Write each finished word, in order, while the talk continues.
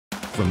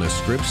from the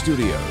Scripps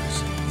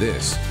Studios,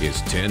 this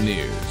is 10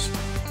 News.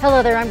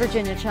 Hello there, I'm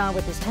Virginia Cha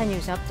with this 10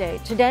 News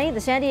update. Today,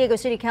 the San Diego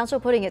City Council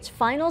putting its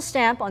final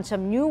stamp on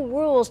some new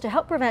rules to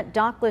help prevent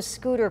dockless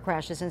scooter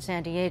crashes in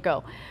San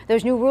Diego.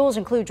 Those new rules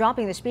include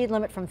dropping the speed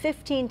limit from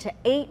 15 to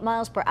 8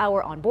 miles per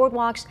hour on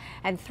boardwalks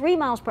and 3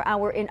 miles per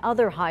hour in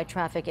other high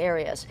traffic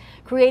areas,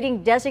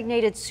 creating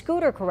designated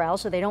scooter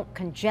corrals so they don't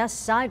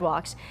congest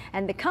sidewalks,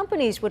 and the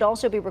companies would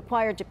also be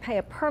required to pay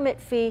a permit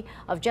fee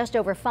of just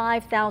over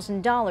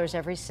 $5,000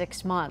 every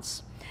 6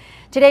 months.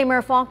 Today,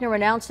 Mayor Faulconer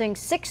announcing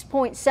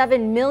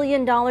 $6.7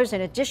 million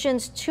in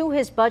additions to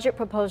his budget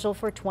proposal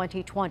for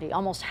 2020.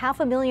 Almost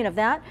 $500,000 of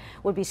that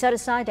would be set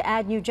aside to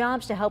add new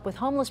jobs to help with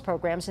homeless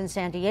programs in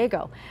San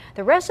Diego.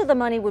 The rest of the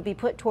money would be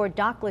put toward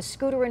dockless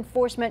scooter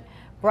enforcement,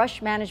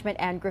 brush management,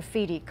 and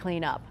graffiti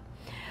cleanup.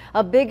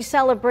 A big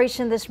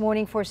celebration this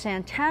morning for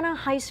Santana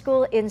High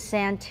School in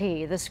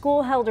Santee. The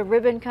school held a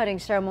ribbon-cutting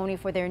ceremony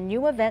for their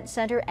new event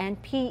center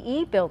and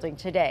PE building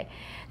today.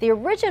 The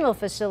original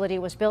facility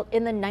was built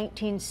in the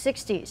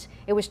 1960s.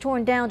 It was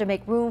torn down to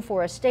make room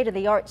for a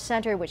state-of-the-art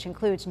center, which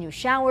includes new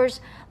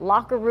showers,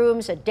 locker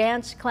rooms, a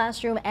dance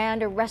classroom,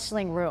 and a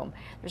wrestling room.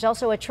 There's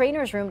also a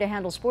trainer's room to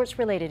handle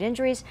sports-related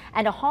injuries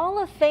and a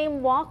Hall of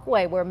Fame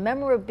walkway where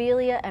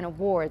memorabilia and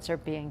awards are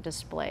being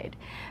displayed.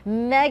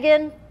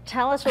 Megan,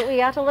 tell us what we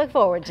got to look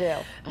forward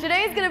to.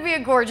 Today's going to be a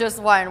gorgeous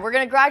one. We're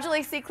going to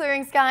gradually see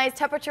clearing skies.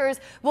 Temperatures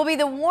will be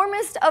the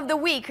warmest of the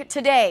week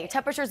today.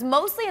 Temperatures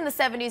mostly in the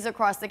 70s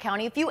across the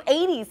county, a few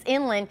 80s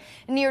inland,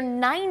 near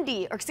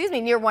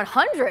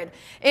 100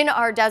 in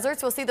our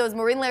deserts. We'll see those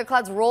marine layer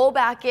clouds roll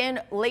back in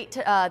late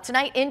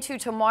tonight into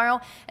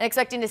tomorrow, and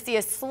expecting to see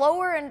a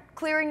slower and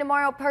clearing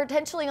tomorrow,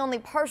 potentially only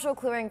partial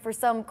clearing for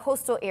some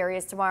coastal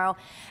areas tomorrow.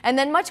 And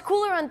then much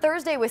cooler on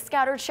Thursday with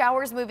scattered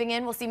showers moving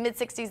in. We'll see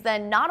mid-60s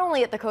then, not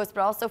only at the coast,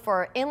 but also for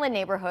our inland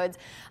neighborhoods.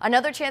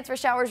 Another chance for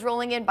showers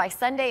rolling in by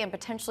Sunday and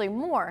potentially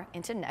more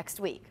into next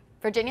week.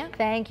 Virginia?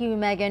 Thank you,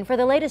 Megan. For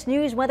the latest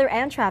news, weather,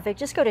 and traffic,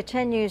 just go to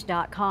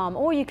 10news.com,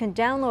 or you can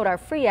download our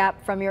free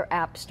app from your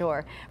app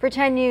store. For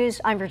 10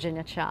 News, I'm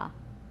Virginia Cha.